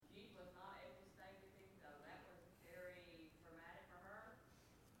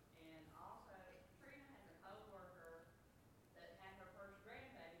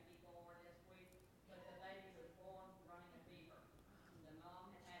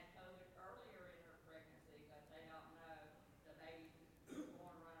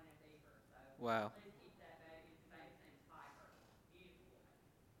Wow. They keep that baby. The baby's name's Piper. Beautiful baby.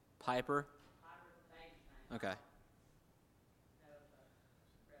 Piper? Piper's the baby's name. Okay. That was the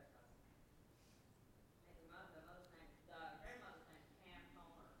grandmother's name. And the mother's name, the grandmother's name is Pam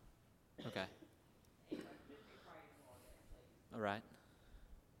Homer. Okay. Anyway, just be praying for that, please. All right.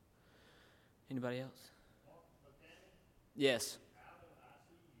 Anybody else? Yes. Out of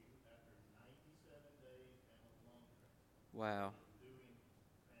ICU after 97 days and a lung transplant. Wow. Doing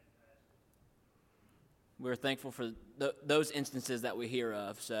fantastic. We're thankful for those instances that we hear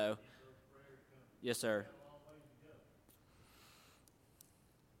of. So, yes, sir.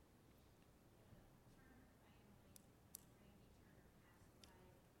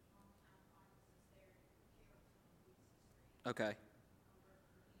 Okay.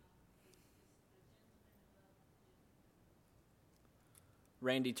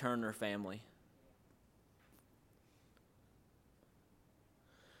 Randy Turner family.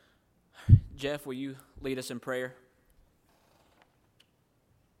 Jeff, will you lead us in prayer?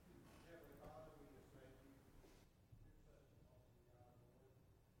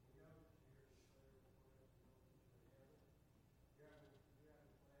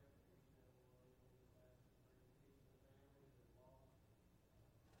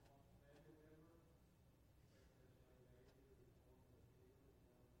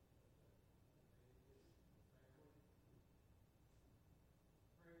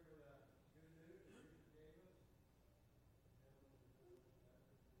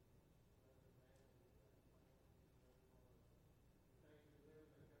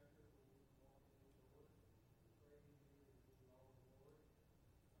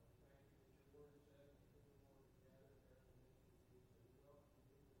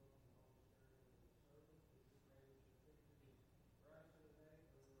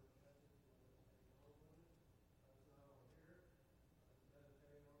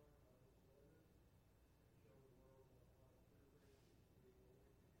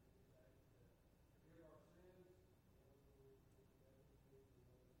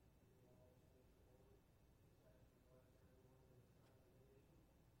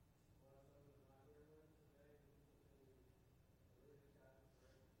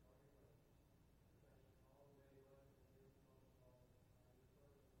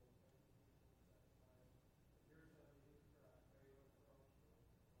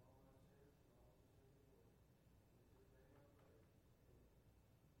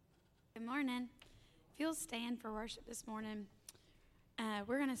 Good morning. If you'll stand for worship this morning,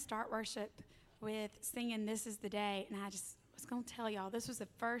 we're going to start worship with singing This Is the Day. And I just was going to tell y'all, this was the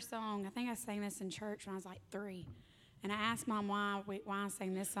first song. I think I sang this in church when I was like 3. And I asked Mom why I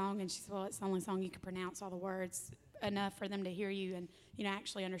sang this song. And she said, well, it's the only song you can pronounce all the words enough for them to hear you and,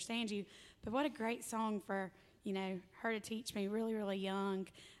 actually understand you. But what a great song for, her to teach me really, really young.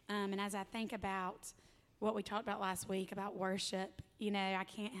 And as I think about what we talked about last week about worship, I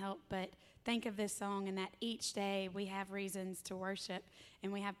can't help but think of this song and that each day we have reasons to worship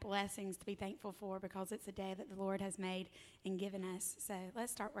and we have blessings to be thankful for because it's a day that the Lord has made and given us. So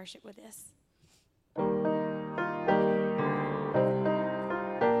let's start worship with this.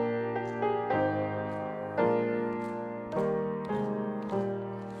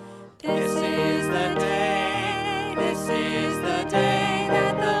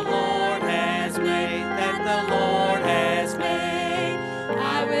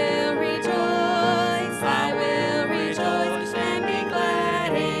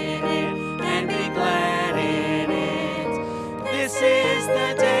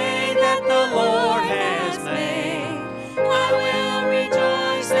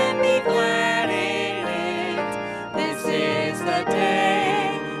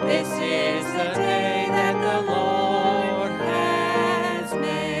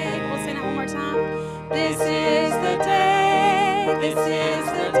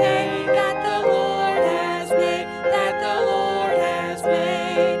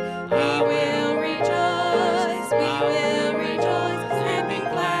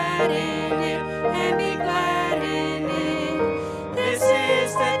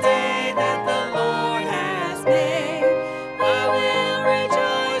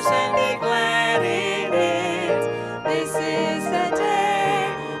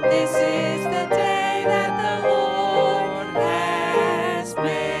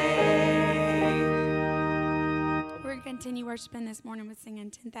 Worshiping this morning with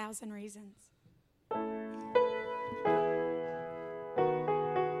singing 10,000 Reasons.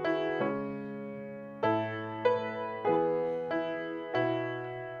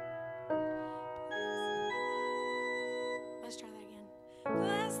 Let's try that again.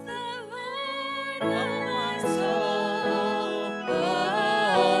 Bless the Lord, oh my soul,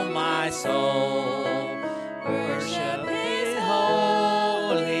 oh my soul.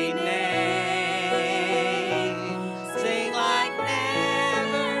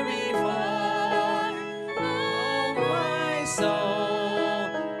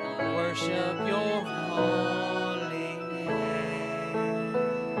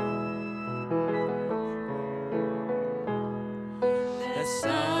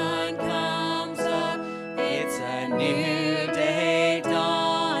 new day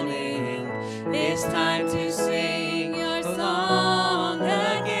dawning. It's time to sing your song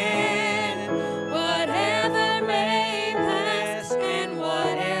again. Whatever may pass and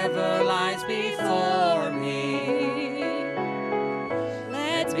whatever lies before me,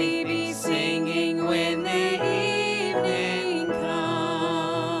 let me be singing when the evening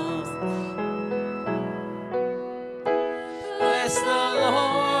comes. Bless the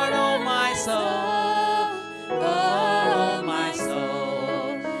Lord, oh my soul, oh my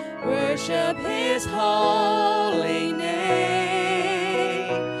soul. Worship His holy name.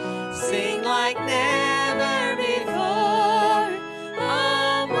 Sing like never before,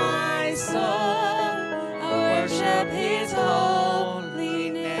 oh my soul. I worship His holy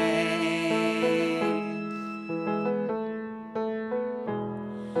name.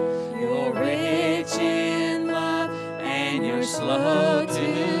 You're rich in love and you're slow to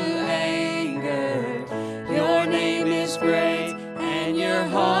anger. Your name is great and your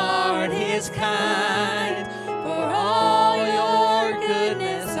heart is kind. For all your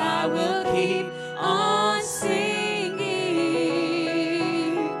goodness I will keep on singing.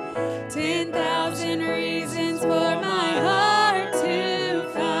 10,000 reasons for my heart to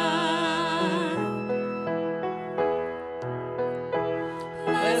find.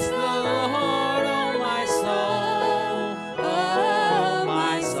 Bless the Lord, oh my soul, oh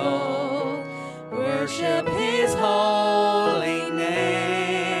my soul. Worship His holy name.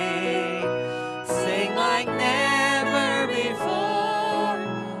 Sing like never before,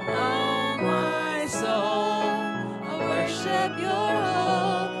 oh my soul. I worship your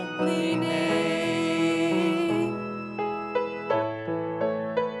holy name.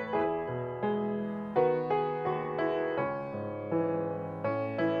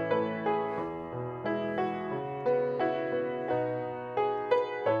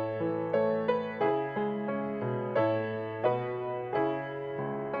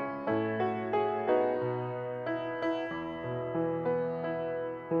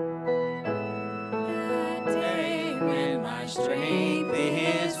 The day when my strength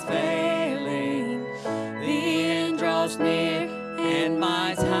is failing, the end draws near and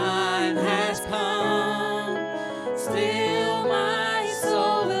my time has come. Still my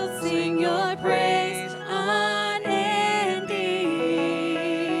soul will sing your praise unending.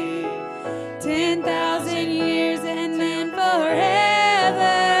 10,000 years and then forevermore.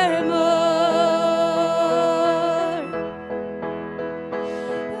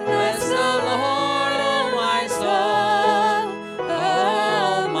 Bless the Lord, oh my soul,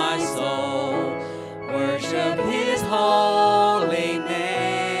 oh my soul. Worship His holy name.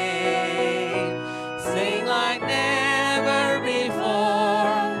 Sing like never before,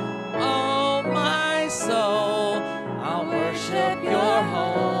 oh my soul. I'll worship your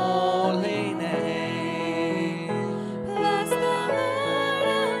holy name. Bless the Lord,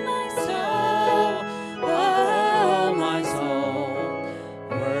 oh my soul, oh my soul.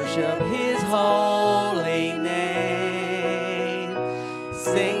 Worship His holy name.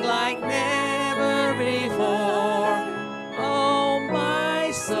 Sing like never before, oh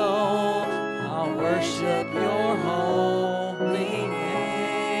my soul. I'll worship your holy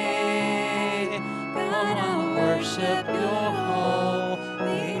name. God, I'll worship your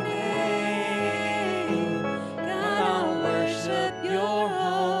holy name. God, I'll worship your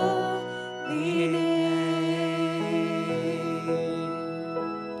holy name.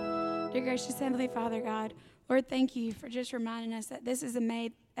 Dear gracious Heavenly Father, God, Lord, thank you for just reminding us that this is a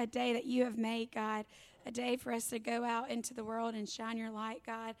day that you have made, God, a day for us to go out into the world and shine your light,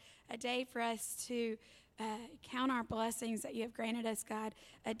 God, a day for us to count our blessings that you have granted us, God,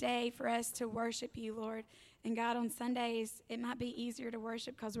 a day for us to worship you, Lord. And God, on Sundays, it might be easier to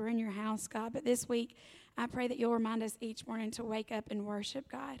worship because we're in your house, God, but this week, I pray that you'll remind us each morning to wake up and worship,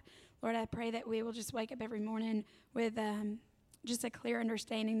 God. Lord, I pray that we will just wake up every morning with just a clear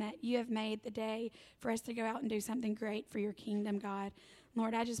understanding that you have made the day for us to go out and do something great for your kingdom, God.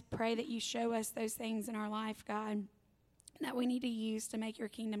 Lord, I just pray that you show us those things in our life, God, that we need to use to make your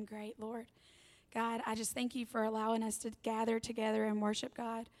kingdom great, Lord. God, I just thank you for allowing us to gather together and worship,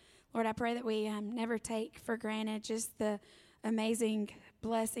 God. Lord, I pray that we never take for granted just the amazing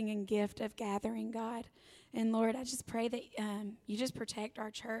blessing and gift of gathering, God. And Lord, I just pray that you just protect our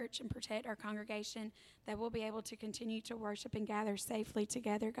church and protect our congregation, that we'll be able to continue to worship and gather safely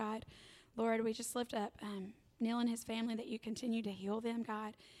together, God. Lord, we just lift up Neil and his family, that you continue to heal them,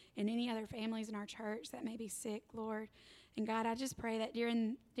 God, and any other families in our church that may be sick, Lord. And God, I just pray that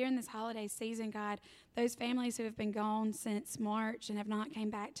during this holiday season, God, those families who have been gone since March and have not came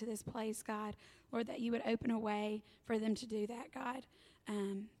back to this place, God, Lord, that you would open a way for them to do that, God,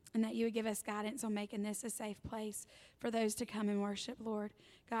 and that that you would give us guidance on making this a safe place for those to come and worship, Lord.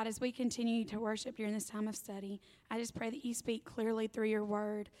 God, as we continue to worship during this time of study, I just pray that you speak clearly through your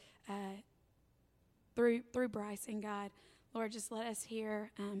word, through Bryson, God. Lord, just let us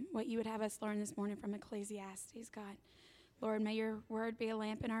hear what you would have us learn this morning from Ecclesiastes, God. Lord, may your word be a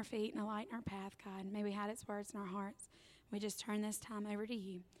lamp in our feet and a light in our path, God. May we hide its words in our hearts. We just turn this time over to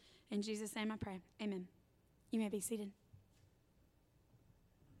you. In Jesus' name I pray. Amen. You may be seated.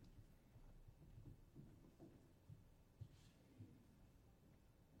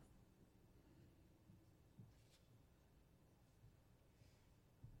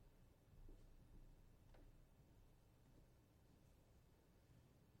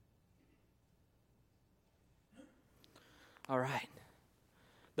 All right.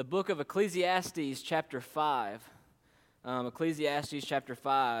 The book of Ecclesiastes, chapter 5. Ecclesiastes, chapter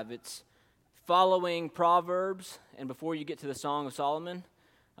 5. It's following Proverbs, and before you get to the Song of Solomon,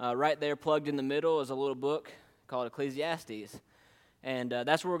 right there plugged in the middle is a little book called Ecclesiastes. And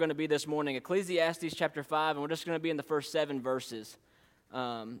that's where we're going to be this morning, Ecclesiastes, chapter 5, and we're just going to be in the first 7 verses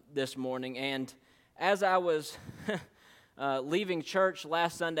this morning. And as I was leaving church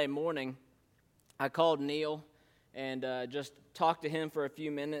last Sunday morning, I called Neil and just talked to him for a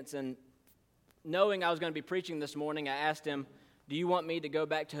few minutes. And knowing I was going to be preaching this morning, I asked him, do you want me to go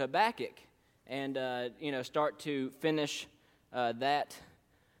back to Habakkuk and start to finish that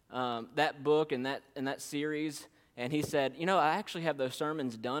book and that series? And he said, I actually have those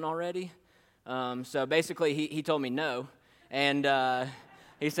sermons done already. So basically he told me no. And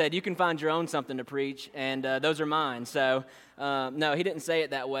he said, you can find your own something to preach, and those are mine. So, no, he didn't say it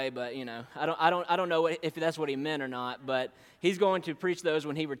that way, but, I don't know if that's what he meant or not, but he's going to preach those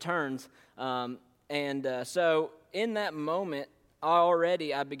when he returns. So in that moment,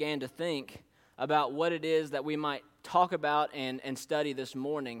 I began to think about what it is that we might talk about and study this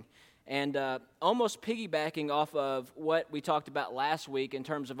morning. And almost piggybacking off of what we talked about last week in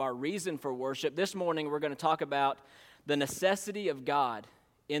terms of our reason for worship, this morning we're going to talk about the necessity of God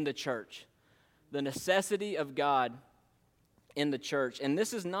in the church. The necessity of God in the church. And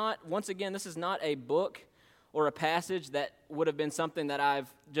this is not a book or a passage that would have been something that I've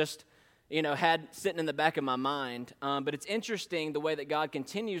just, had sitting in the back of my mind. But it's interesting the way that God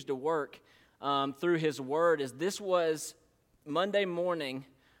continues to work through His Word. Is this was Monday morning,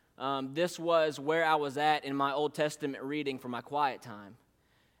 this was where I was at in my Old Testament reading for my quiet time.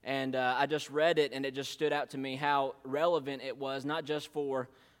 And I just read it, and it just stood out to me how relevant it was, not just for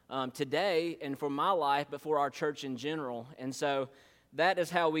today and for my life, but for our church in general. And so that is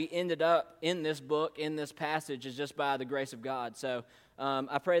how we ended up in this book, in this passage, is just by the grace of God. So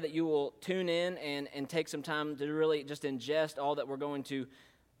I pray that you will tune in and take some time to really just ingest all that we're going to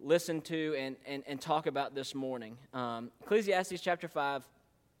listen to and talk about this morning. Ecclesiastes chapter 5,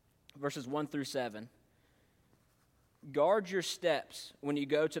 verses 1 through 7. Guard your steps when you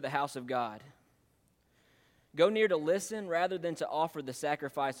go to the house of God. Go near to listen rather than to offer the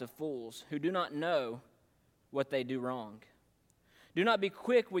sacrifice of fools who do not know what they do wrong. Do not be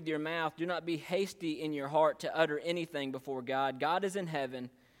quick with your mouth. Do not be hasty in your heart to utter anything before God. God is in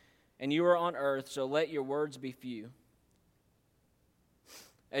heaven, and you are on earth, so let your words be few.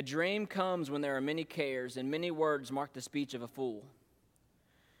 A dream comes when there are many cares, and many words mark the speech of a fool.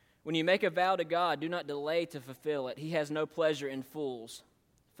 When you make a vow to God, do not delay to fulfill it. He has no pleasure in fools.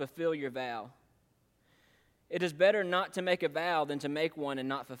 Fulfill your vow. It is better not to make a vow than to make one and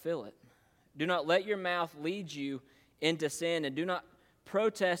not fulfill it. Do not let your mouth lead you into sin, and do not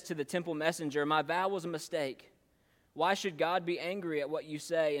protest to the temple messenger, my vow was a mistake. Why should God be angry at what you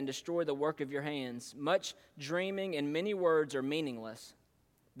say and destroy the work of your hands? Much dreaming and many words are meaningless.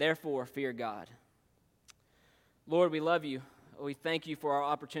 Therefore, fear God. Lord, we love you. We thank you for our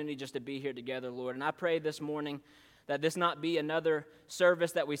opportunity just to be here together, Lord. And I pray this morning that this not be another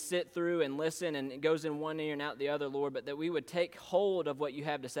service that we sit through and listen and it goes in one ear and out the other, Lord, but that we would take hold of what you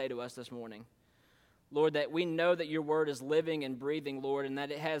have to say to us this morning. Lord, that we know that your word is living and breathing, Lord, and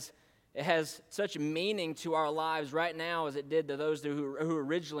that it has such meaning to our lives right now as it did to those who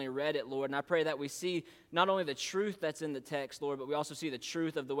originally read it, Lord. And I pray that we see not only the truth that's in the text, Lord, but we also see the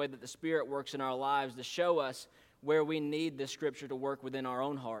truth of the way that the Spirit works in our lives to show us where we need this Scripture to work within our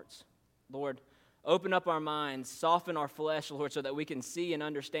own hearts. Lord, open up our minds, soften our flesh, Lord, so that we can see and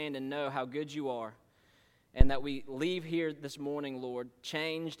understand and know how good you are, and that we leave here this morning, Lord,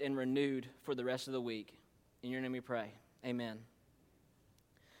 changed and renewed for the rest of the week. In your name we pray. Amen.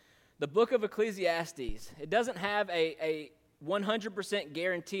 The book of Ecclesiastes, it doesn't have a 100%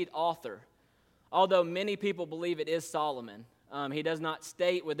 guaranteed author, although many people believe it is Solomon. He does not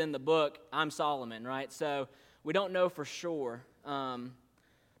state within the book, I'm Solomon, right? So we don't know for sure.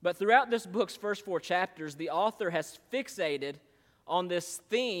 But throughout this book's first 4 chapters, the author has fixated on this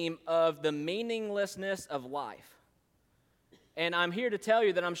theme of the meaninglessness of life. And I'm here to tell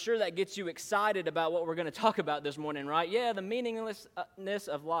you that I'm sure that gets you excited about what we're going to talk about this morning, right? Yeah, the meaninglessness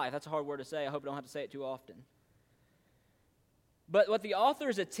of life. That's a hard word to say. I hope I don't have to say it too often. But what the author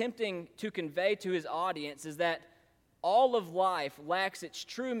is attempting to convey to his audience is that all of life lacks its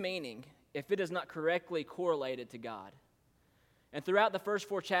true meaning if it is not correctly correlated to God. And throughout the first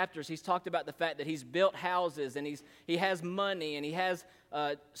 4 chapters, he's talked about the fact that he's built houses and he has money and he has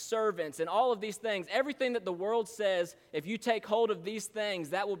servants and all of these things. Everything that the world says, if you take hold of these things,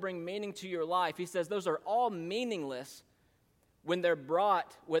 that will bring meaning to your life. He says those are all meaningless when they're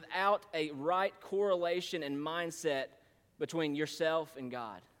brought without a right correlation and mindset between yourself and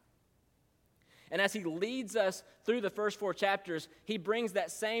God. And as he leads us through the first 4 chapters, he brings that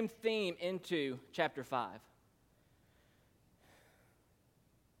same theme into chapter 5.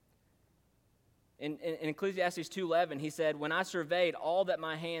 In Ecclesiastes 2:11, he said, "When I surveyed all that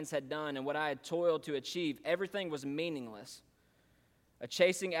my hands had done and what I had toiled to achieve, everything was meaningless, a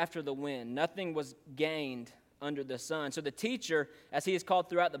chasing after the wind. Nothing was gained under the sun." So the teacher, as he is called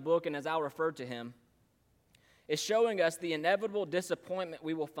throughout the book and as I'll refer to him, is showing us the inevitable disappointment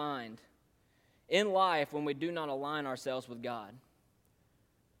we will find in life when we do not align ourselves with God.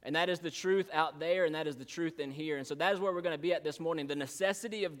 And that is the truth out there, and that is the truth in here. And so that is where we're going to be at this morning, the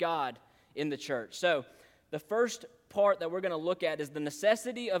necessity of God in the church. So the first part that we're going to look at is the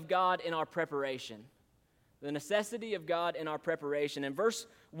necessity of God in our preparation. The necessity of God in our preparation. In verse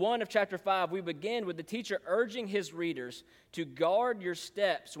 1 of chapter 5, we begin with the teacher urging his readers to guard your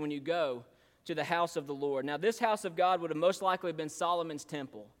steps when you go to the house of the Lord. Now, this house of God would have most likely been Solomon's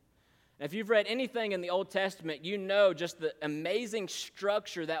temple. Now, if you've read anything in the Old Testament, you know just the amazing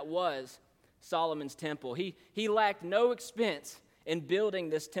structure that was Solomon's temple. He lacked no expense in building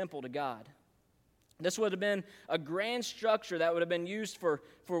this temple to God. This would have been a grand structure that would have been used for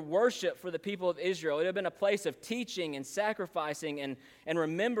worship for the people of Israel. It would have been a place of teaching and sacrificing and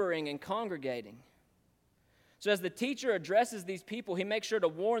remembering and congregating. So as the teacher addresses these people, he makes sure to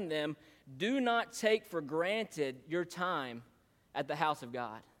warn them, do not take for granted your time at the house of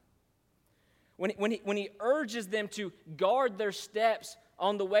God. When he urges them to guard their steps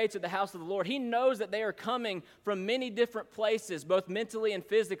on the way to the house of the Lord, he knows that they are coming from many different places, both mentally and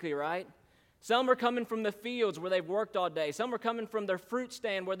physically, right? Some are coming from the fields where they've worked all day. Some are coming from their fruit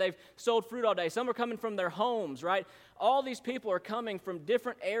stand where they've sold fruit all day. Some are coming from their homes, right? All these people are coming from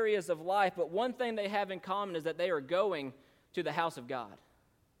different areas of life, but one thing they have in common is that they are going to the house of God.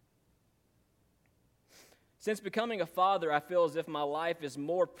 Since becoming a father, I feel as if my life is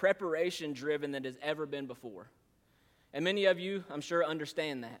more preparation-driven than it has ever been before. And many of you, I'm sure,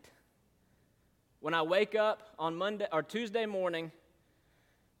 understand that. When I wake up on Monday or Tuesday morning,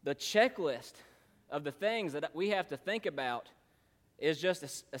 the checklist of the things that we have to think about is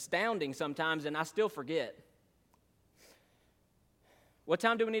just astounding sometimes, and I still forget. What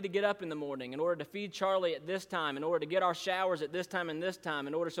time do we need to get up in the morning in order to feed Charlie at this time, in order to get our showers at this time and this time,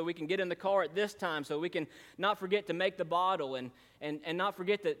 in order so we can get in the car at this time, so we can not forget to make the bottle and not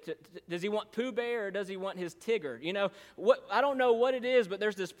forget does he want Pooh Bear or does he want his Tigger? You know, I don't know what it is, but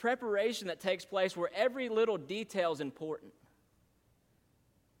there's this preparation that takes place where every little detail is important.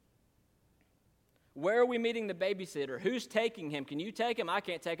 Where are we meeting the babysitter? Who's taking him? Can you take him? I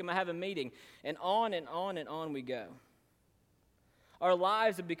can't take him. I have a meeting. And on and on and on we go. Our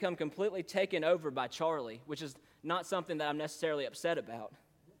lives have become completely taken over by Charlie, which is not something that I'm necessarily upset about.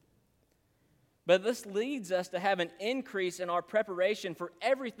 But this leads us to have an increase in our preparation for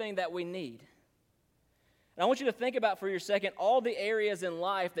everything that we need. And I want you to think about for your second all the areas in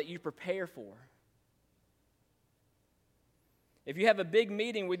life that you prepare for. If you have a big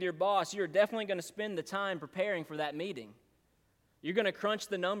meeting with your boss, you're definitely going to spend the time preparing for that meeting. You're going to crunch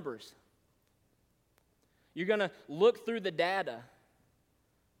the numbers. You're going to look through the data.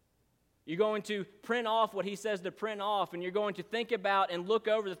 You're going to print off what he says to print off, and you're going to think about and look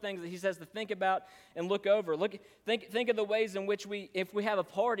over the things that he says to think about and look over. Think of the ways in which if we have a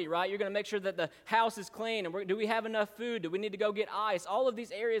party, right, you're going to make sure that the house is clean, and do we have enough food? Do we need to go get ice? All of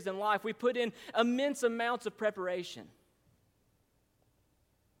these areas in life, we put in immense amounts of preparation.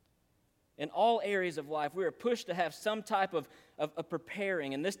 In all areas of life, we are pushed to have some type of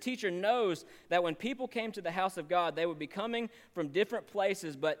preparing. And this teacher knows that when people came to the house of God, they would be coming from different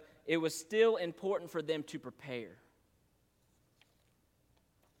places, but it was still important for them to prepare.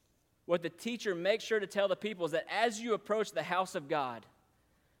 What the teacher makes sure to tell the people is that as you approach the house of God,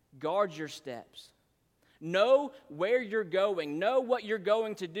 guard your steps. Know where you're going, know what you're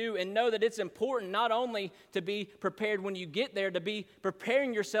going to do, and know that it's important not only to be prepared when you get there, to be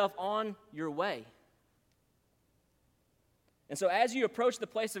preparing yourself on your way. And so as you approach the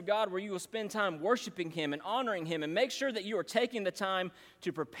place of God where you will spend time worshiping Him and honoring Him, and make sure that you are taking the time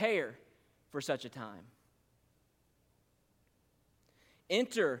to prepare for such a time.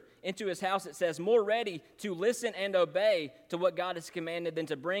 Enter into His house, it says, more ready to listen and obey to what God has commanded than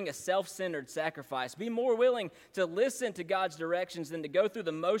to bring a self-centered sacrifice. Be more willing to listen to God's directions than to go through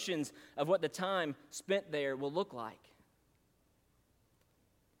the motions of what the time spent there will look like.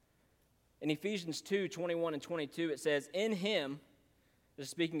 In Ephesians 2:21 and 22, it says, in Him, this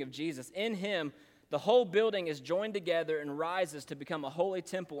is speaking of Jesus, in Him, the whole building is joined together and rises to become a holy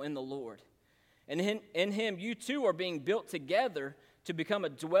temple in the Lord. And in Him, you too are being built together to become a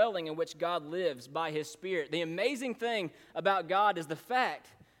dwelling in which God lives by His Spirit. The amazing thing about God is the fact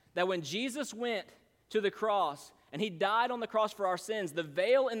that when Jesus went to the cross and He died on the cross for our sins, the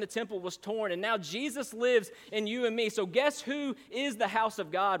veil in the temple was torn, and now Jesus lives in you and me. So guess who is the house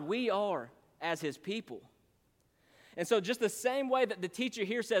of God? We are as His people. And so just the same way that the teacher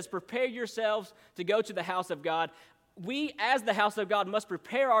here says, prepare yourselves to go to the house of God, we as the house of God must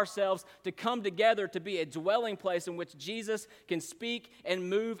prepare ourselves to come together to be a dwelling place in which Jesus can speak and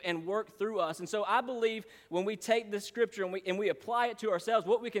move and work through us. And so I believe when we take this scripture and we apply it to ourselves,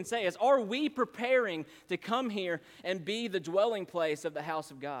 what we can say is, are we preparing to come here and be the dwelling place of the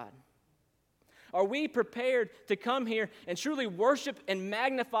house of God? Are we prepared to come here and truly worship and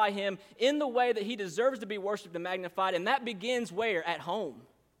magnify Him in the way that He deserves to be worshiped and magnified? And that begins where? At home.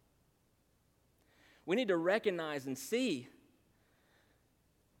 We need to recognize and see.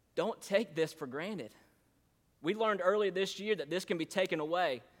 Don't take this for granted. We learned earlier this year that this can be taken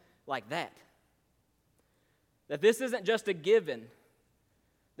away like that. That this isn't just a given.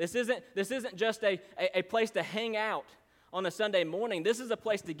 This isn't just a place to hang out on a Sunday morning. This is a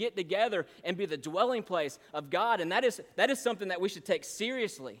place to get together and be the dwelling place of God. And that is something that we should take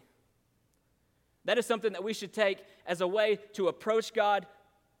seriously. That is something that we should take as a way to approach God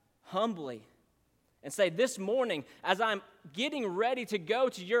humbly. And say, this morning, as I'm getting ready to go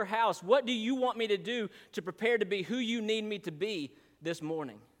to your house, what do you want me to do to prepare to be who you need me to be this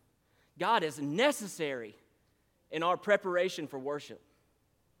morning? God is necessary in our preparation for worship.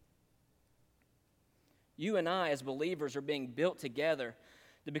 You and I, as believers, are being built together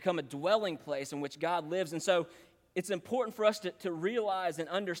to become a dwelling place in which God lives. And so it's important for us to realize and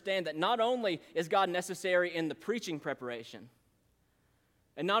understand that not only is God necessary in the preaching preparation,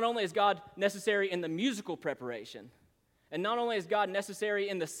 and not only is God necessary in the musical preparation, and not only is God necessary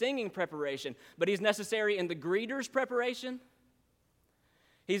in the singing preparation, but He's necessary in the greeters preparation,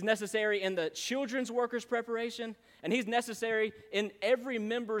 He's necessary in the children's workers preparation, and He's necessary in every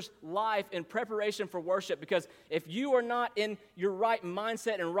member's life in preparation for worship. Because if you are not in your right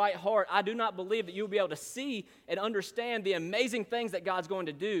mindset and right heart, I do not believe that you'll be able to see and understand the amazing things that God's going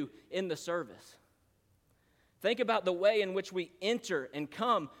to do in the service. Think about the way in which we enter and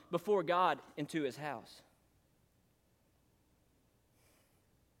come before God into His house.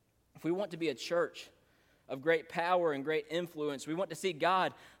 If we want to be a church of great power and great influence, we want to see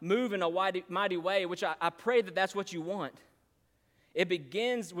God move in a mighty way, which I pray that that's what you want. It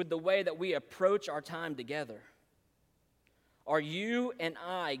begins with the way that we approach our time together. Are you and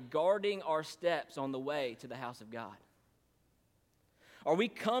I guarding our steps on the way to the house of God? Are we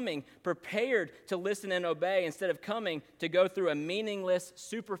coming prepared to listen and obey instead of coming to go through a meaningless,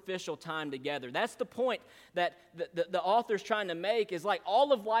 superficial time together? That's the point that the author's trying to make, is like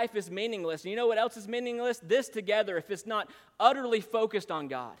all of life is meaningless. And you know what else is meaningless? This together, if it's not utterly focused on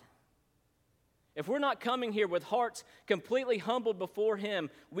God. If we're not coming here with hearts completely humbled before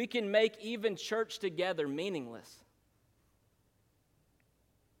Him, we can make even church together meaningless.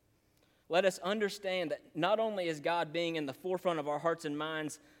 Let us understand that not only is God being in the forefront of our hearts and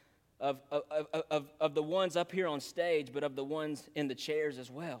minds of the ones up here on stage, but of the ones in the chairs as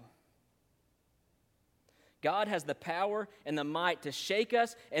well. God has the power and the might to shake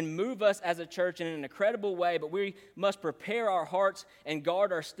us and move us as a church in an incredible way, but we must prepare our hearts and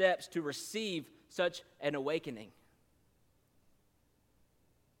guard our steps to receive such an awakening.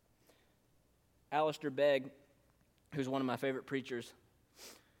 Alistair Begg, who's one of my favorite preachers,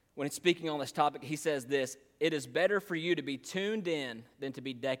 when he's speaking on this topic, he says this: it is better for you to be tuned in than to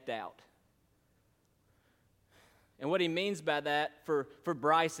be decked out. And what he means by that for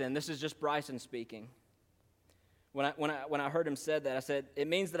Bryson, this is just Bryson speaking. When I heard him said that, I said, it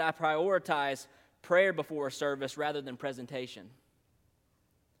means that I prioritize prayer before a service rather than presentation.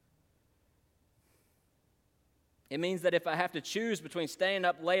 It means that if I have to choose between staying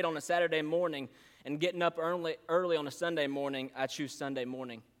up late on a Saturday morning and getting up early on a Sunday morning, I choose Sunday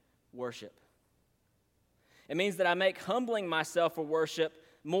morning worship. It means that I make humbling myself for worship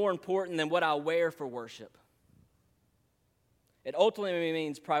more important than what I wear for worship. It ultimately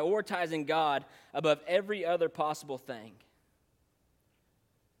means prioritizing God above every other possible thing.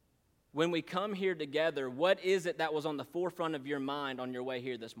 When we come here together, what is it that was on the forefront of your mind on your way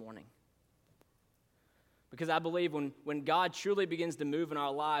here this morning? Because I believe when God truly begins to move in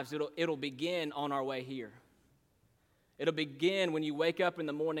our lives, it'll begin on our way here. It'll begin when you wake up in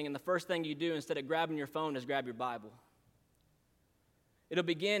the morning and the first thing you do instead of grabbing your phone is grab your Bible. It'll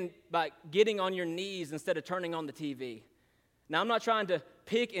begin by getting on your knees instead of turning on the TV. Now, I'm not trying to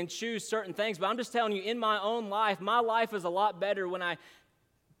pick and choose certain things, but I'm just telling you, in my own life, my life is a lot better when I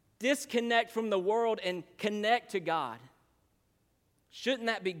disconnect from the world and connect to God. Shouldn't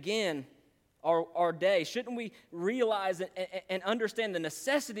that begin our day? Shouldn't we realize and understand the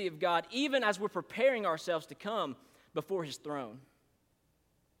necessity of God even as we're preparing ourselves to come before His throne?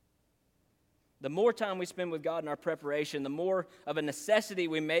 The more time we spend with God in our preparation, the more of a necessity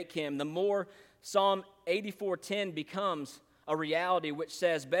we make Him, the more Psalm 84:10 becomes a reality, which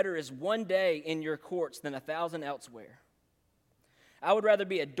says, "Better is one day in your courts than 1,000 elsewhere. I would rather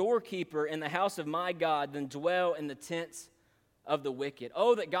be a doorkeeper in the house of my God than dwell in the tents of the wicked."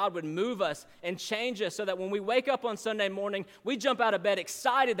 Oh, that God would move us and change us so that when we wake up on Sunday morning, we jump out of bed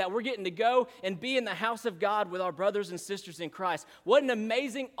excited that we're getting to go and be in the house of God with our brothers and sisters in Christ. What an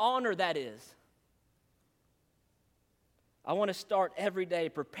amazing honor that is. I want to start every day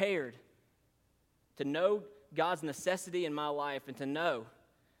prepared to know God's necessity in my life and to know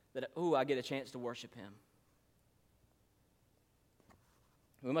that, I get a chance to worship Him.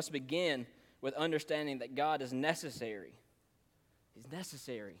 We must begin with understanding that God is necessary. He's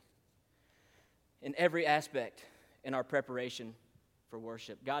necessary in every aspect in our preparation for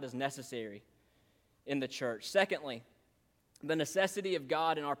worship. God is necessary in the church. Secondly, the necessity of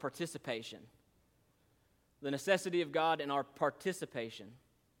God in our participation. The necessity of God in our participation.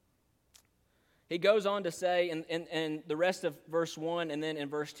 He goes on to say in the rest of verse 1 and then in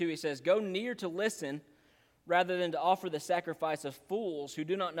verse 2, he says, "Go near to listen rather than to offer the sacrifice of fools who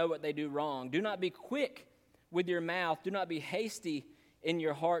do not know what they do wrong. Do not be quick with your mouth. Do not be hasty in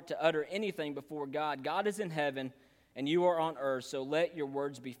your heart to utter anything before God. God is in heaven and you are on earth, so let your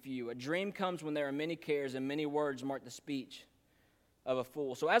words be few. A dream comes when there are many cares, and many words mark the speech of a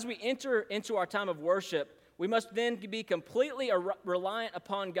fool." So as we enter into our time of worship, we must then be completely reliant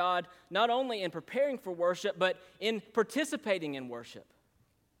upon God, not only in preparing for worship, but in participating in worship.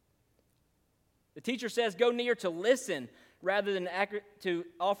 The teacher says, go near to listen rather than to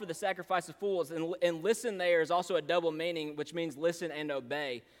offer the sacrifice of fools. And listen there is also a double meaning, which means listen and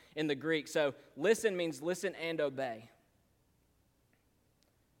obey in the Greek. So listen means listen and obey.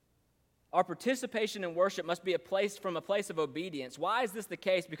 Our participation in worship must be from a place of obedience. Why is this the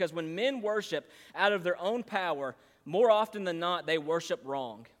case? Because when men worship out of their own power, more often than not, they worship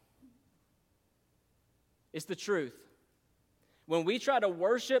wrong. It's the truth. When we try to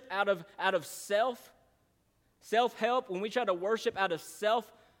worship out of self-help, when we try to worship out of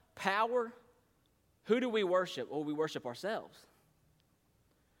self-power, who do we worship? Well, we worship ourselves.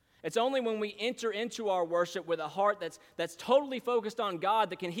 It's only when we enter into our worship with a heart that's totally focused on God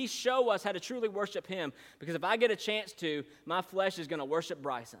that can He show us how to truly worship Him. Because if I get a chance to, my flesh is going to worship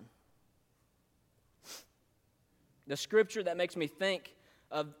Bryson. The scripture that makes me think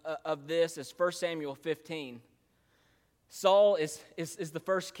of this is 1 Samuel 15. Saul is the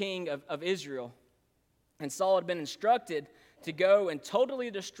first king of Israel. And Saul had been instructed to go and totally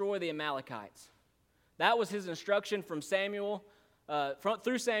destroy the Amalekites. That was his instruction from Samuel.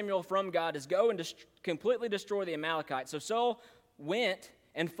 Through Samuel from God, is go and completely destroy the Amalekites. So Saul went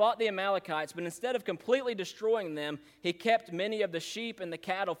and fought the Amalekites, but instead of completely destroying them, he kept many of the sheep and the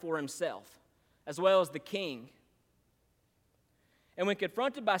cattle for himself, as well as the king. And when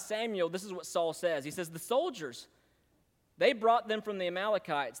confronted by Samuel, this is what Saul says. He says, the soldiers, they brought them from the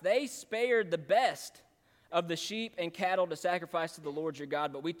Amalekites. They spared the best of the sheep and cattle to sacrifice to the Lord your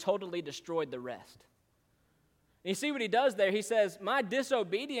God, but we totally destroyed the rest. And you see what he does there? He says, my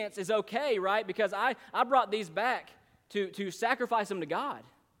disobedience is okay, right? Because I brought these back to sacrifice them to God,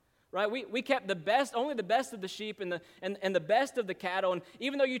 right? We kept only the best of the sheep and the best of the cattle. And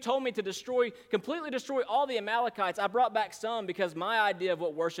even though you told me to completely destroy all the Amalekites, I brought back some because my idea of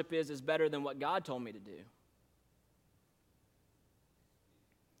what worship is better than what God told me to do.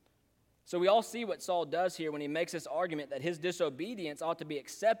 So we all see what Saul does here when he makes this argument that his disobedience ought to be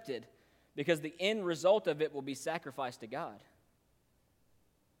accepted because the end result of it will be sacrifice to God.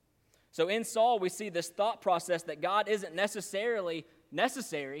 So in Saul, we see this thought process that God isn't necessarily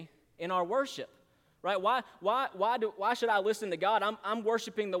necessary in our worship, right? Why should I listen to God? I'm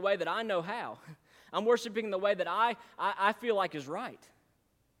worshiping the way that I know how. I'm worshiping the way that I feel like is right.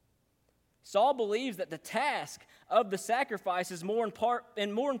 Saul believes that the task of the sacrifice is more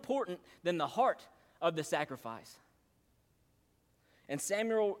important than the heart of the sacrifice. And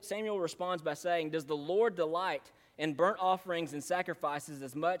Samuel responds by saying, "Does the Lord delight in burnt offerings and sacrifices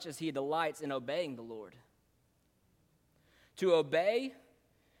as much as he delights in obeying the Lord?" To obey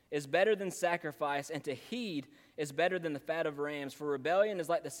is better than sacrifice, and to heed is better than the fat of rams. For rebellion is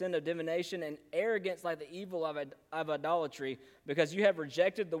like the sin of divination, and arrogance like the evil of idolatry. Because you have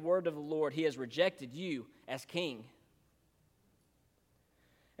rejected the word of the Lord, he has rejected you as king.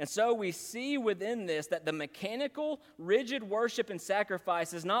 And so we see within this that the mechanical, rigid worship and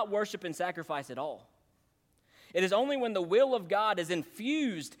sacrifice is not worship and sacrifice at all. It is only when the will of God is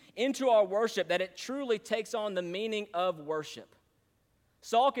infused into our worship that it truly takes on the meaning of worship.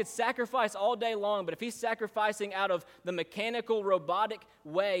 Saul could sacrifice all day long, but if he's sacrificing out of the mechanical, robotic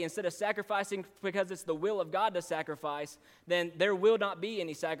way instead of sacrificing because it's the will of God to sacrifice, then there will not be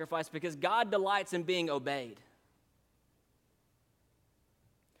any sacrifice because God delights in being obeyed.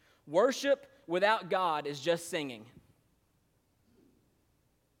 Worship without God is just singing.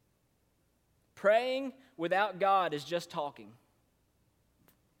 Praying without God is just talking.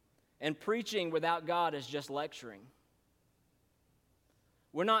 And preaching without God is just lecturing.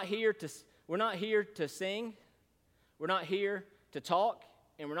 We're not here to sing, we're not here to talk,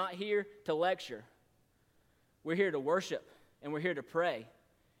 and we're not here to lecture. We're here to worship, and we're here to pray,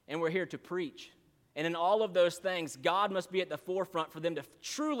 and we're here to preach. And in all of those things, God must be at the forefront for them to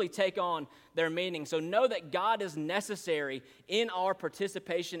truly take on their meaning. So know that God is necessary in our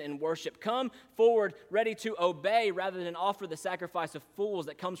participation in worship. Come forward ready to obey rather than offer the sacrifice of fools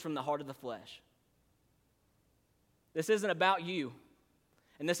that comes from the heart of the flesh. This isn't about you.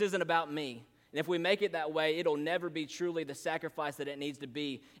 And this isn't about me. And if we make it that way, it'll never be truly the sacrifice that it needs to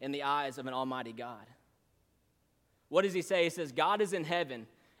be in the eyes of an almighty God. What does he say? He says, God is in heaven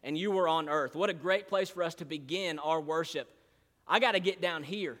and you are on earth. What a great place for us to begin our worship. I got to get down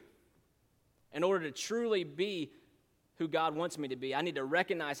here in order to truly be who God wants me to be. I need to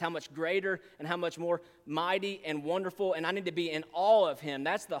recognize how much greater and how much more mighty and wonderful, and I need to be in awe of him.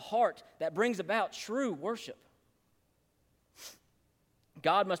 That's the heart that brings about true worship.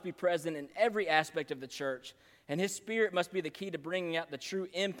 God must be present in every aspect of the church, and his Spirit must be the key to bringing out the true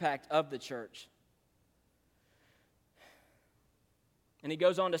impact of the church. And he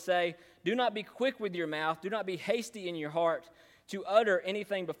goes on to say, do not be quick with your mouth, do not be hasty in your heart to utter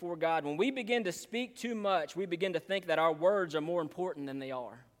anything before God. When we begin to speak too much, we begin to think that our words are more important than they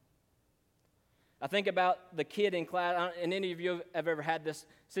are. I think about the kid in class, and any of you have ever had this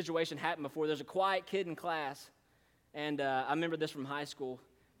situation happen before. There's a quiet kid in class. And I remember this from high school.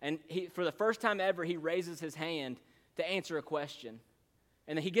 And for the first time ever, he raises his hand to answer a question.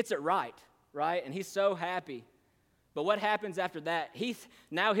 And he gets it right? And he's so happy. But what happens after that?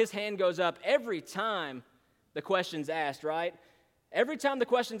 Now his hand goes up every time the question's asked, right? Every time the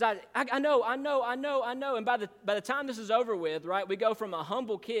question's asked, I know. And by the time this is over with, right, we go from a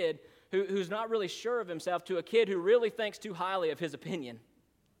humble kid who's not really sure of himself to a kid who really thinks too highly of his opinion.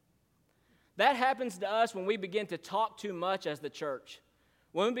 That happens to us when we begin to talk too much as the church.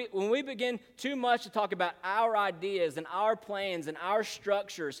 When we begin too much to talk about our ideas and our plans and our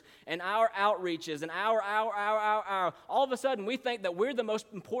structures and our outreaches and our, all of a sudden we think that we're the most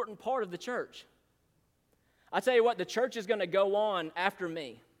important part of the church. I tell you what, the church is going to go on after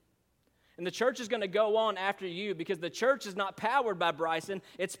me. And the church is going to go on after you because the church is not powered by Bryson,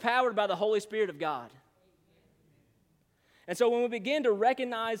 it's powered by the Holy Spirit of God. And so when we begin to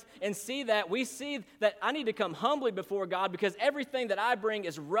recognize and see that, we see that I need to come humbly before God because everything that I bring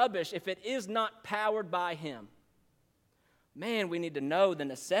is rubbish if it is not powered by him. Man, we need to know the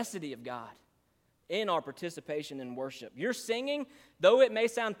necessity of God in our participation in worship. Your singing, though it may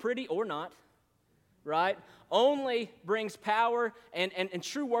sound pretty or not, right, only brings power and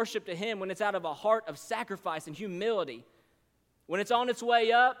true worship to him when it's out of a heart of sacrifice and humility. When it's on its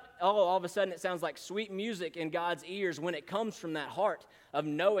way up, all of a sudden it sounds like sweet music in God's ears when it comes from that heart of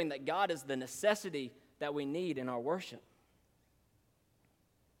knowing that God is the necessity that we need in our worship.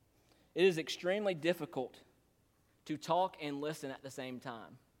 It is extremely difficult to talk and listen at the same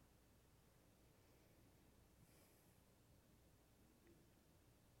time.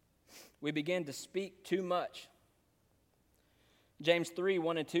 We begin to speak too much. James 3,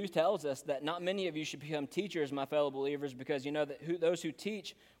 1 and 2 tells us that not many of you should become teachers, my fellow believers, because you know that those who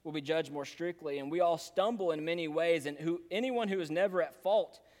teach will be judged more strictly. And we all stumble in many ways, and anyone who is never at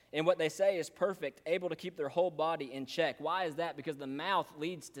fault in what they say is perfect, able to keep their whole body in check. Why is that? Because the mouth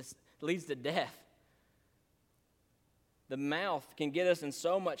leads to death. The mouth can get us in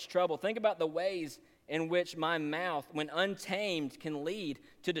so much trouble. Think about the ways in which my mouth, when untamed, can lead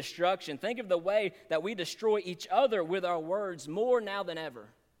to destruction. Think of the way that we destroy each other with our words more now than ever.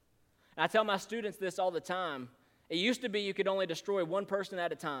 And I tell my students this all the time. It used to be you could only destroy one person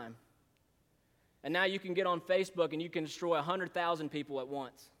at a time. And now you can get on Facebook and you can destroy 100,000 people at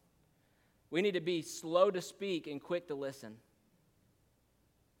once. We need to be slow to speak and quick to listen.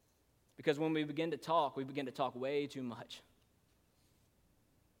 Because when we begin to talk way too much.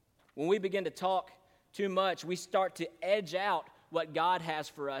 When we begin to talk too much, we start to edge out what God has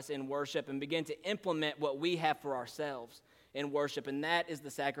for us in worship and begin to implement what we have for ourselves in worship, and that is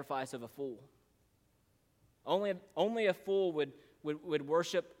the sacrifice of a fool. Only a fool would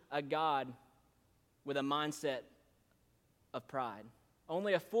worship a God with a mindset of pride.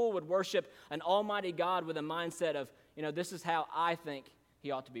 Only a fool would worship an almighty God with a mindset of, this is how I think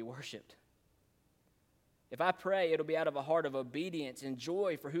he ought to be worshiped. If I pray, it'll be out of a heart of obedience and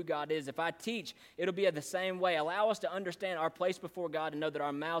joy for who God is. If I teach, it'll be the same way. Allow us to understand our place before God and know that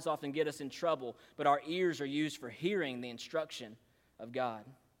our mouths often get us in trouble, but our ears are used for hearing the instruction of God.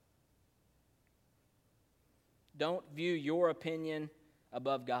 Don't view your opinion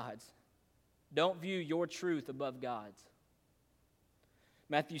above God's. Don't view your truth above God's.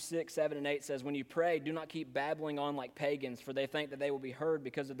 Matthew 6, 7, and 8 says, when you pray, do not keep babbling on like pagans, for they think that they will be heard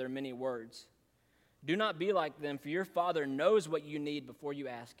because of their many words. Do not be like them, for your Father knows what you need before you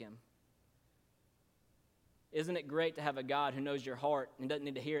ask him. Isn't it great to have a God who knows your heart and doesn't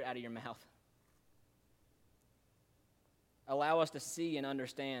need to hear it out of your mouth? Allow us to see and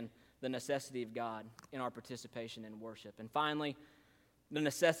understand the necessity of God in our participation in worship. And finally, the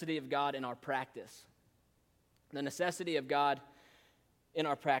necessity of God in our practice. The necessity of God in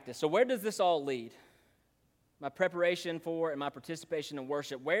our practice. So where does this all lead? My preparation for and my participation in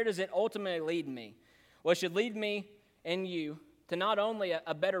worship, where does it ultimately lead me? Well, it should lead me and you to not only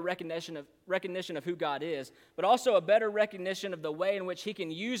a better recognition of who God is, but also a better recognition of the way in which he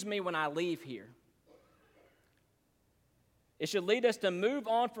can use me when I leave here. It should lead us to move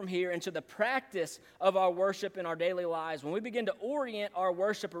on from here into the practice of our worship in our daily lives. When we begin to orient our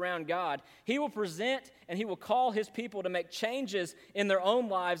worship around God, he will present and he will call his people to make changes in their own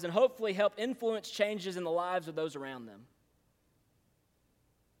lives and hopefully help influence changes in the lives of those around them.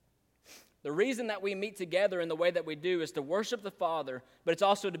 The reason that we meet together in the way that we do is to worship the Father, but it's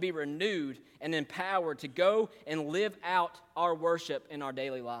also to be renewed and empowered to go and live out our worship in our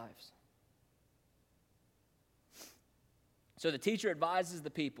daily lives. So the teacher advises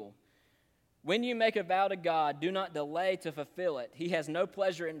the people, when you make a vow to God, do not delay to fulfill it. He has no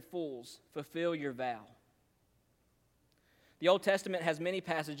pleasure in fools. Fulfill your vow. The Old Testament has many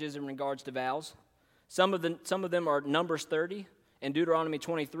passages in regards to vows. Some of them are Numbers 30 and Deuteronomy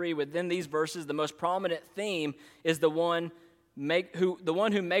 23. Within these verses, the most prominent theme is the one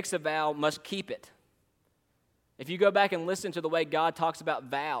who makes a vow must keep it. If you go back and listen to the way God talks about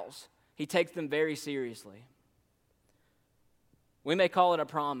vows, he takes them very seriously. We may call it a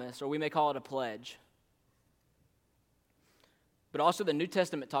promise or we may call it a pledge. But also the New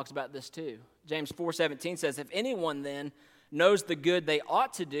Testament talks about this too. James 4:17 says, if anyone then knows the good they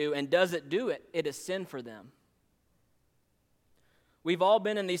ought to do and doesn't do it, it is sin for them. We've all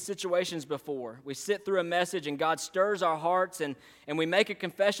been in these situations before. We sit through a message and God stirs our hearts and we make a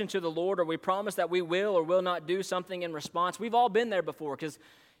confession to the Lord, or we promise that we will or will not do something in response. We've all been there before, because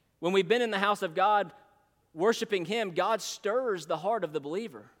when we've been in the house of God worshiping him, God stirs the heart of the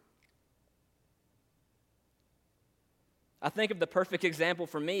believer. I think of the perfect example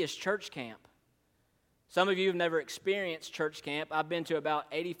for me is church camp. Some of you have never experienced church camp. I've been to about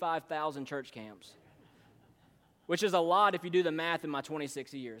 85,000 church camps, which is a lot if you do the math in my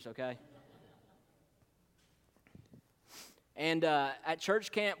 26 years, okay? And at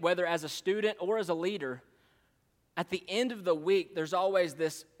church camp, whether as a student or as a leader, at the end of the week, there's always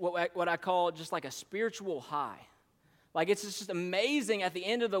this, what I call just like a spiritual high. Like it's just amazing at the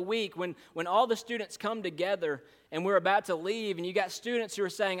end of the week when all the students come together and we're about to leave, and you got students who are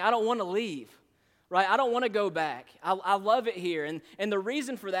saying, I don't want to leave, right? I don't want to go back. I love it here. And the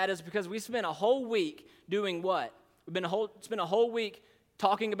reason for that is because we spent a whole week doing what? We've spent a whole week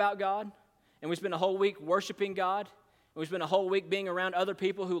talking about God, and we spent a whole week worshiping God, and we spent a whole week being around other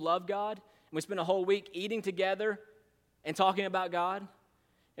people who love God, and we spent a whole week eating together and talking about God.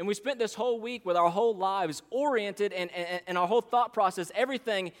 And we spent this whole week with our whole lives oriented and our whole thought process,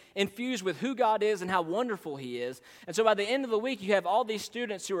 everything infused with who God is and how wonderful He is. And so by the end of the week, you have all these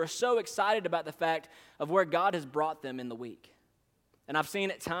students who are so excited about the fact of where God has brought them in the week. And I've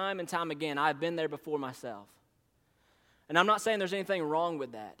seen it time and time again. I've been there before myself. And I'm not saying there's anything wrong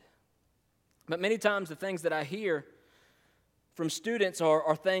with that. But many times the things that I hear from students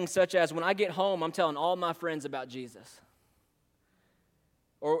are things such as, when I get home, I'm telling all my friends about Jesus.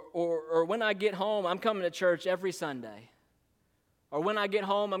 Or when I get home, I'm coming to church every Sunday. Or when I get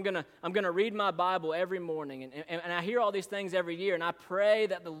home, I'm gonna read my Bible every morning. And I hear all these things every year, and I pray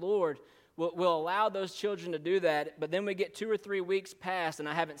that the Lord will allow those children to do that. But then we get 2 or 3 weeks past, and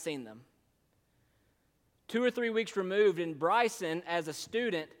I haven't seen them. 2 or 3 weeks removed, and Bryson, as a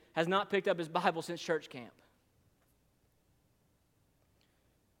student, has not picked up his Bible since church camp.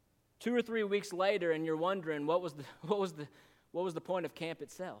 2 or 3 weeks later, and you're wondering, what was the point of camp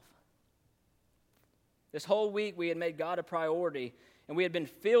itself? This whole week we had made God a priority, and we had been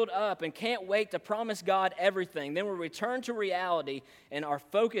filled up and can't wait to promise God everything. Then we return to reality, and our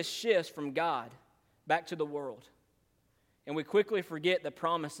focus shifts from God back to the world. And we quickly forget the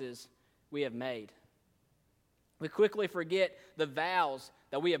promises we have made. We quickly forget the vows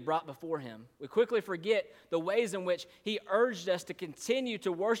that we have brought before Him. We quickly forget the ways in which He urged us to continue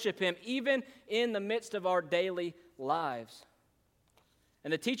to worship Him, even in the midst of our daily lives.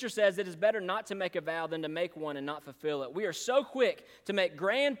 And the teacher says it is better not to make a vow than to make one and not fulfill it. We are so quick to make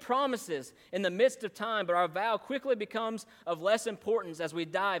grand promises in the midst of time, but our vow quickly becomes of less importance as we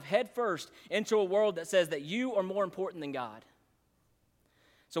dive headfirst into a world that says that you are more important than God.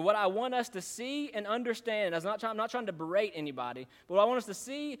 So what I want us to see and understand, I'm not trying to berate anybody, but what I want us to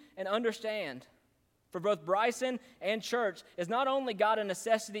see and understand for both Bryson and church is not only God a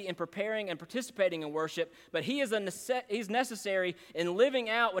necessity in preparing and participating in worship, but He's necessary in living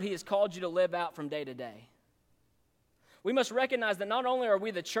out what He has called you to live out from day to day. We must recognize that not only are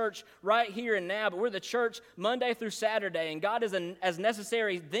we the church right here and now, but we're the church Monday through Saturday, and God is as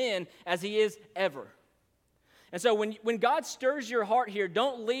necessary then as He is ever. And so when God stirs your heart here,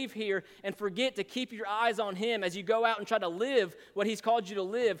 don't leave here and forget to keep your eyes on Him as you go out and try to live what He's called you to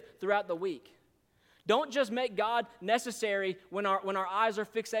live throughout the week. Don't just make God necessary when our eyes are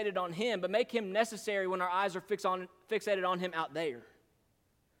fixated on Him, but make Him necessary when our eyes are fixated on Him out there.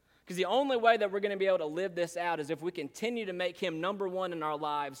 Because the only way that we're going to be able to live this out is if we continue to make Him number one in our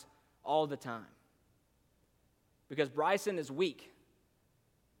lives all the time. Because Bryson is weak.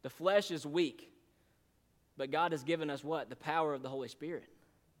 The flesh is weak. But God has given us what? The power of the Holy Spirit.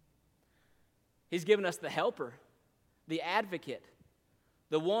 He's given us the helper, the advocate,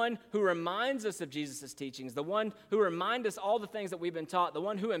 the one who reminds us of Jesus' teachings, the one who reminds us all the things that we've been taught, the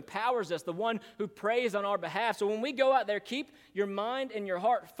one who empowers us, the one who prays on our behalf. So when we go out there, keep your mind and your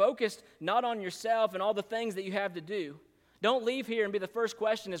heart focused not on yourself and all the things that you have to do. Don't leave here and be the first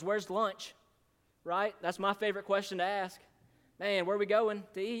question is, where's lunch? Right? That's my favorite question to ask. Man, where are we going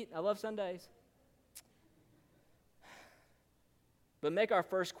to eat? I love Sundays. But make our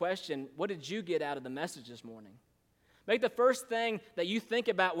first question, what did you get out of the message this morning? Make the first thing that you think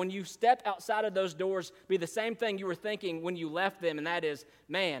about when you step outside of those doors be the same thing you were thinking when you left them, and that is,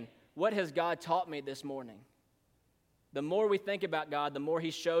 man, what has God taught me this morning? The more we think about God, the more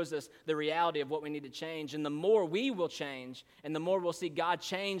He shows us the reality of what we need to change, and the more we will change, and the more we'll see God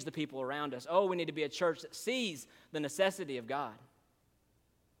change the people around us. Oh, we need to be a church that sees the necessity of God.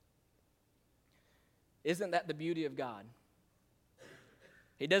 Isn't that the beauty of God?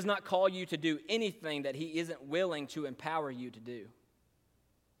 He does not call you to do anything that He isn't willing to empower you to do.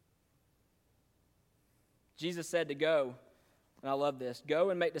 Jesus said to go, and I love this,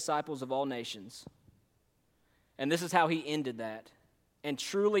 go and make disciples of all nations. And this is how He ended that. And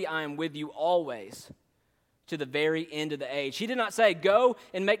truly I am with you always to the very end of the age. He did not say, go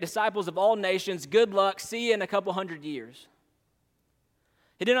and make disciples of all nations, good luck, see you in a couple hundred years.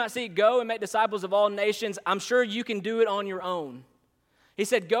 He did not say, go and make disciples of all nations, I'm sure you can do it on your own. He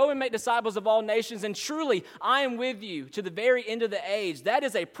said, go and make disciples of all nations, and truly, I am with you to the very end of the age. That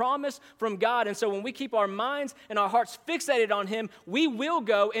is a promise from God, and so when we keep our minds and our hearts fixated on Him, we will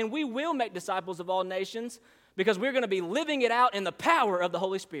go and we will make disciples of all nations because we're going to be living it out in the power of the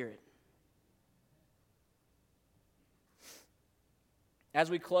Holy Spirit. As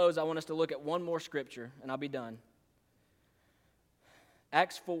we close, I want us to look at one more scripture, and I'll be done.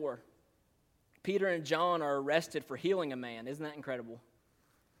 Acts 4. Peter and John are arrested for healing a man. Isn't that incredible?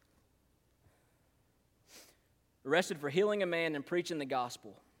 Arrested for healing a man and preaching the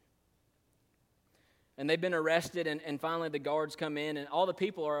gospel. And they've been arrested, and finally the guards come in, and all the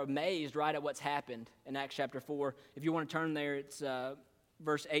people are amazed right at what's happened in Acts chapter 4. If you want to turn there, it's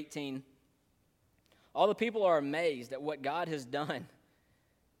verse 18. All the people are amazed at what God has done.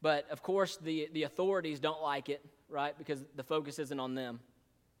 But, of course, the authorities don't like it, right? Because the focus isn't on them.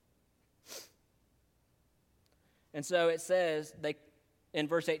 And so it says, in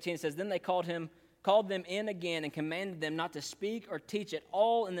verse 18, it says, then they called them in again and commanded them not to speak or teach at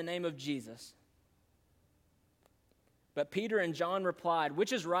all in the name of Jesus. But Peter and John replied,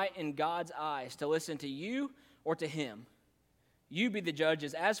 which is right in God's eyes, to listen to you or to him? You be the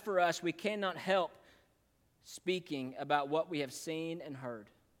judges. As for us, we cannot help speaking about what we have seen and heard.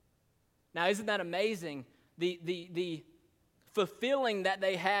 Now, isn't that amazing? The fulfilling that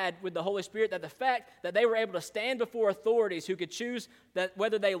they had with the Holy Spirit, that the fact that they were able to stand before authorities who could choose that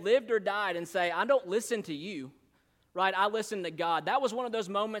whether they lived or died and say, I don't listen to you, right? I listen to God. That was one of those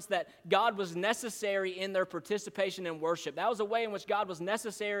moments that God was necessary in their participation in worship. That was a way in which God was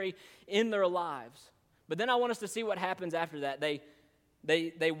necessary in their lives. But then I want us to see what happens after that.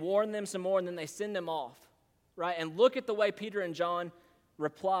 They warn them some more, and then they send them off, right? And look at the way Peter and John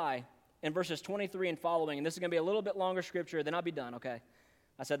reply in verses 23 and following. And this is going to be a little bit longer scripture, then I'll be done, okay?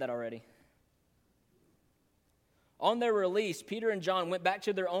 I said that already. On their release, Peter and John went back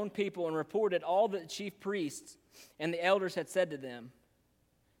to their own people and reported all that the chief priests and the elders had said to them.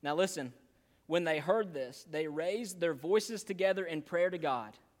 Now listen, when they heard this, they raised their voices together in prayer to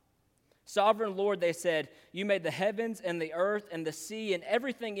God. Sovereign Lord, they said, you made the heavens and the earth and the sea and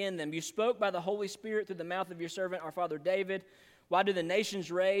everything in them. You spoke by the Holy Spirit through the mouth of your servant, our father David. Why do the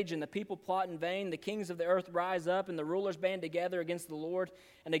nations rage and the people plot in vain? The kings of the earth rise up and the rulers band together against the Lord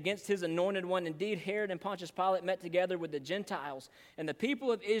and against his anointed one. Indeed, Herod and Pontius Pilate met together with the Gentiles and the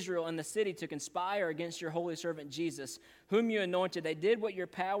people of Israel in the city to conspire against your holy servant Jesus, whom you anointed. They did what your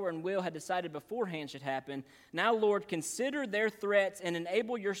power and will had decided beforehand should happen. Now, Lord, consider their threats and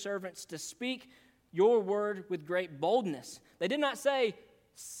enable your servants to speak your word with great boldness. They did not say,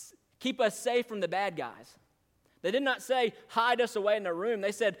 keep us safe from the bad guys. They did not say, hide us away in a room.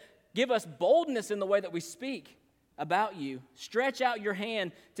 They said, give us boldness in the way that we speak about you. Stretch out your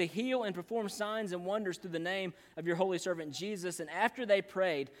hand to heal and perform signs and wonders through the name of your holy servant Jesus. And after they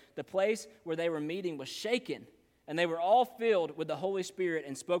prayed, the place where they were meeting was shaken, and they were all filled with the Holy Spirit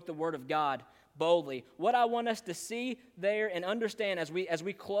and spoke the word of God boldly. What I want us to see there and understand as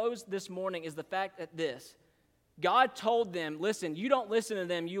we close this morning is the fact that God told them, listen, you don't listen to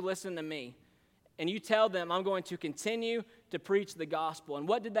them, you listen to me. And you tell them, I'm going to continue to preach the gospel. And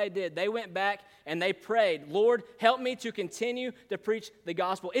what did they do? They went back and they prayed, Lord, help me to continue to preach the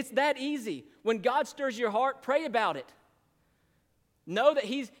gospel. It's that easy. When God stirs your heart, pray about it. Know that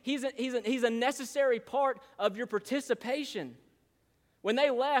he's a necessary part of your participation. When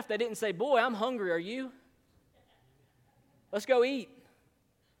they left, they didn't say, boy, I'm hungry, are you? Let's go eat.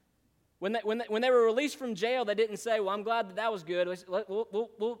 When they were released from jail, they didn't say, well, I'm glad that was good.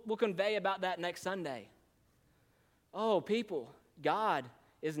 We'll convey about that next Sunday. Oh, people, God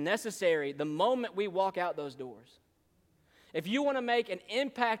is necessary the moment we walk out those doors. If you want to make an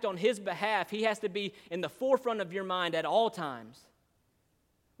impact on his behalf, he has to be in the forefront of your mind at all times.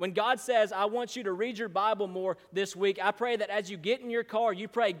 When God says, I want you to read your Bible more this week, I pray that as you get in your car, you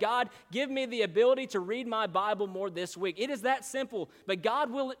pray, God, give me the ability to read my Bible more this week. It is that simple, but God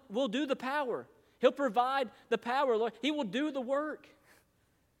will do the power. He'll provide the power, Lord. He will do the work.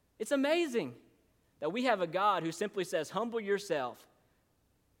 It's amazing that we have a God who simply says, humble yourself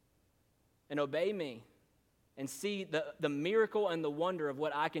and obey me and see the miracle and the wonder of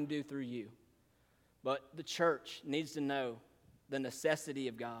what I can do through you. But the church needs to know the necessity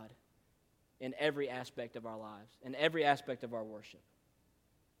of God in every aspect of our lives, in every aspect of our worship.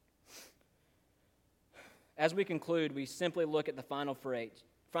 As we conclude, we simply look at the final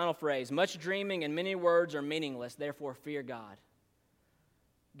phrase. Much dreaming and many words are meaningless, therefore fear God.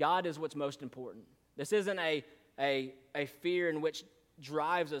 God is what's most important. This isn't a fear in which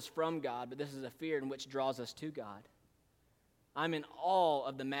drives us from God, but this is a fear in which draws us to God. I'm in awe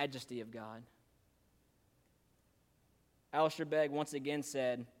of the majesty of God. Alistair Begg once again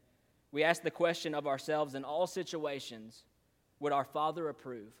said, we ask the question of ourselves in all situations, would our Father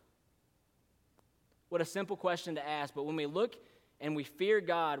approve? What a simple question to ask, but when we look and we fear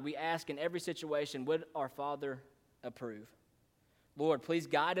God, we ask in every situation, would our Father approve? Lord, please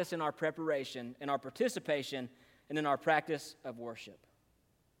guide us in our preparation, in our participation, and in our practice of worship.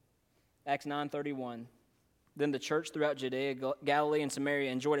 Acts 9:31. Then the church throughout Judea, Galilee, and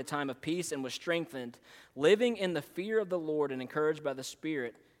Samaria enjoyed a time of peace and was strengthened. Living in the fear of the Lord and encouraged by the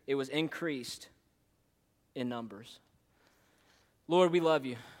Spirit, it was increased in numbers. Lord, we love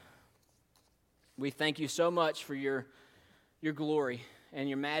you. We thank you so much for your glory and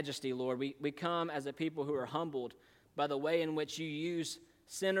your majesty, Lord. We come as a people who are humbled by the way in which you use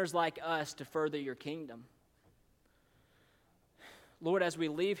sinners like us to further your kingdom. Lord, as we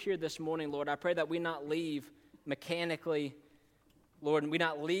leave here this morning, Lord, I pray that we not leave mechanically, Lord, and we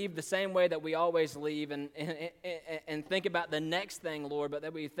not leave the same way that we always leave and think about the next thing, Lord, but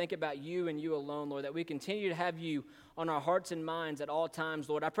that we think about you and you alone, Lord, that we continue to have you on our hearts and minds at all times,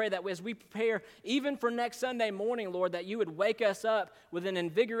 Lord. I pray that as we prepare even for next Sunday morning, Lord, that you would wake us up with an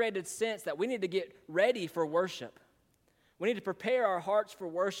invigorated sense that we need to get ready for worship. We need to prepare our hearts for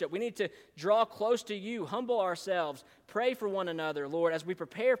worship. We need to draw close to you, humble ourselves, pray for one another, Lord, as we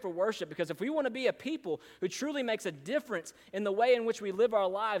prepare for worship. Because if we want to be a people who truly makes a difference in the way in which we live our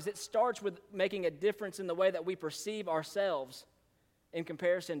lives, it starts with making a difference in the way that we perceive ourselves in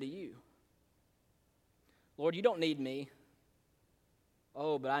comparison to you. Lord, you don't need me.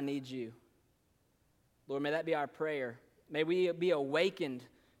 Oh, but I need you. Lord, may that be our prayer. May we be awakened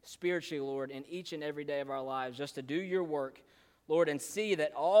spiritually, Lord, in each and every day of our lives, just to do your work, Lord, and see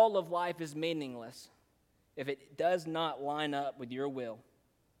that all of life is meaningless if it does not line up with your will.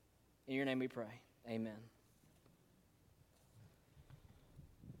 In your name we pray. Amen.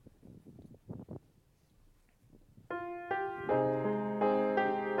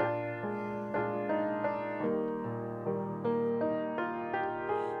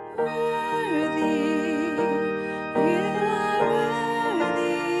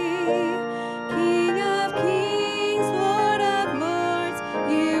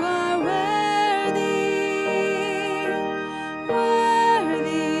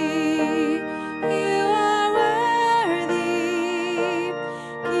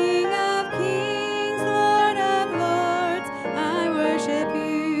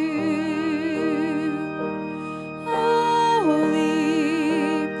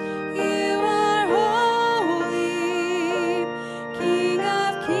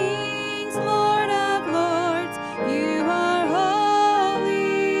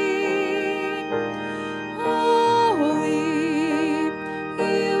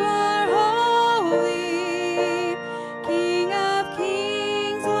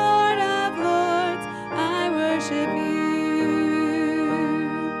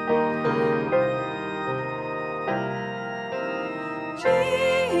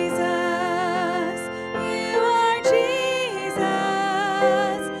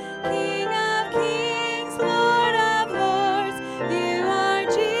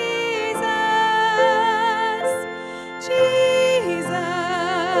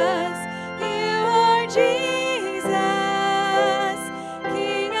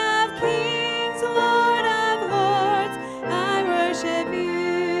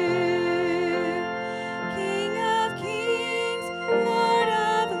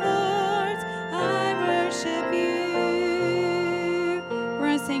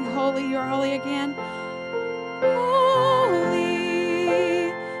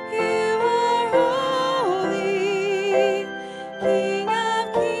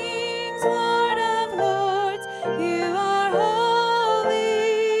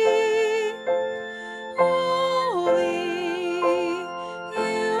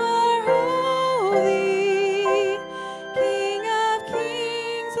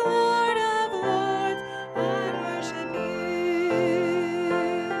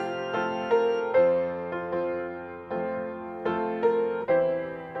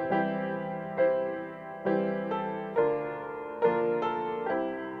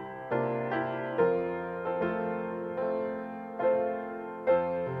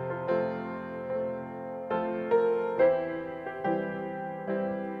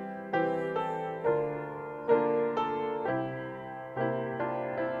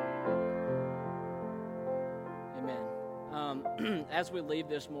 As we leave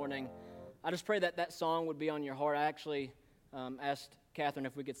this morning, I just pray that that song would be on your heart. I actually asked Catherine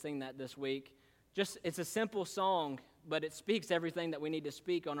if we could sing that this week. It's a simple song, but it speaks everything that we need to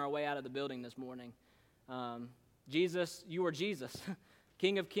speak on our way out of the building this morning. Jesus, you are Jesus.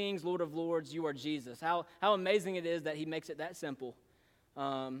 King of kings, Lord of lords, you are Jesus. How amazing it is that he makes it that simple.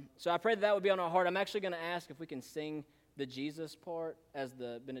 So I pray that would be on our heart. I'm actually going to ask if we can sing the Jesus part as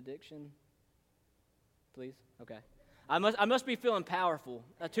the benediction. Please? Okay. I must be feeling powerful.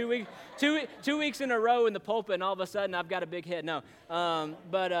 2 weeks in a row in the pulpit, and all of a sudden I've got a big head. No,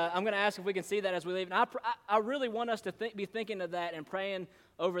 but I'm going to ask if we can see that as we leave. And I really want us to be thinking of that and praying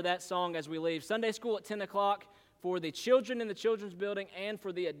over that song as we leave. Sunday school at 10 o'clock for the children in the children's building and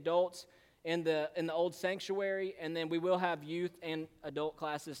for the adults in the old sanctuary, and then we will have youth and adult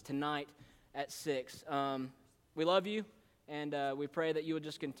classes tonight at 6. We love you, and we pray that you would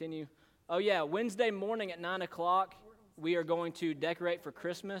just continue. Oh yeah, Wednesday morning at 9 o'clock. We are going to decorate for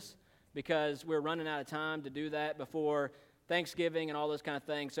Christmas because we're running out of time to do that before Thanksgiving and all those kind of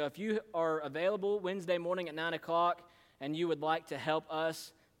things. So if you are available Wednesday morning at 9 o'clock and you would like to help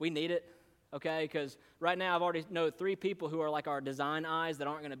us, we need it, okay? Because right now I've already know 3 people who are like our design eyes that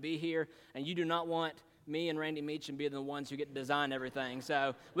aren't going to be here, and you do not want me and Randy Meacham being the ones who get to design everything.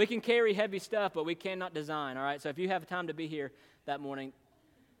 So we can carry heavy stuff, but we cannot design, all right? So if you have time to be here that morning,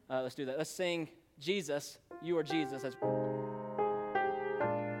 let's do that. Let's sing Jesus, You Are Jesus.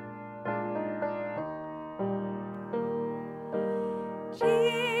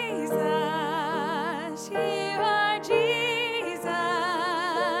 Jesus, you are Jesus,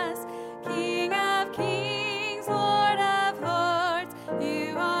 King of kings, Lord of lords,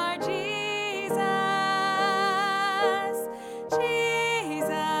 you are Jesus.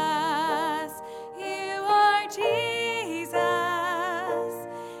 Jesus, you are Jesus,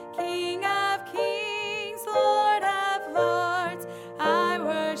 King of kings, Lord of lords, I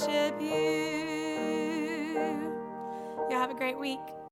worship you. You have a great week.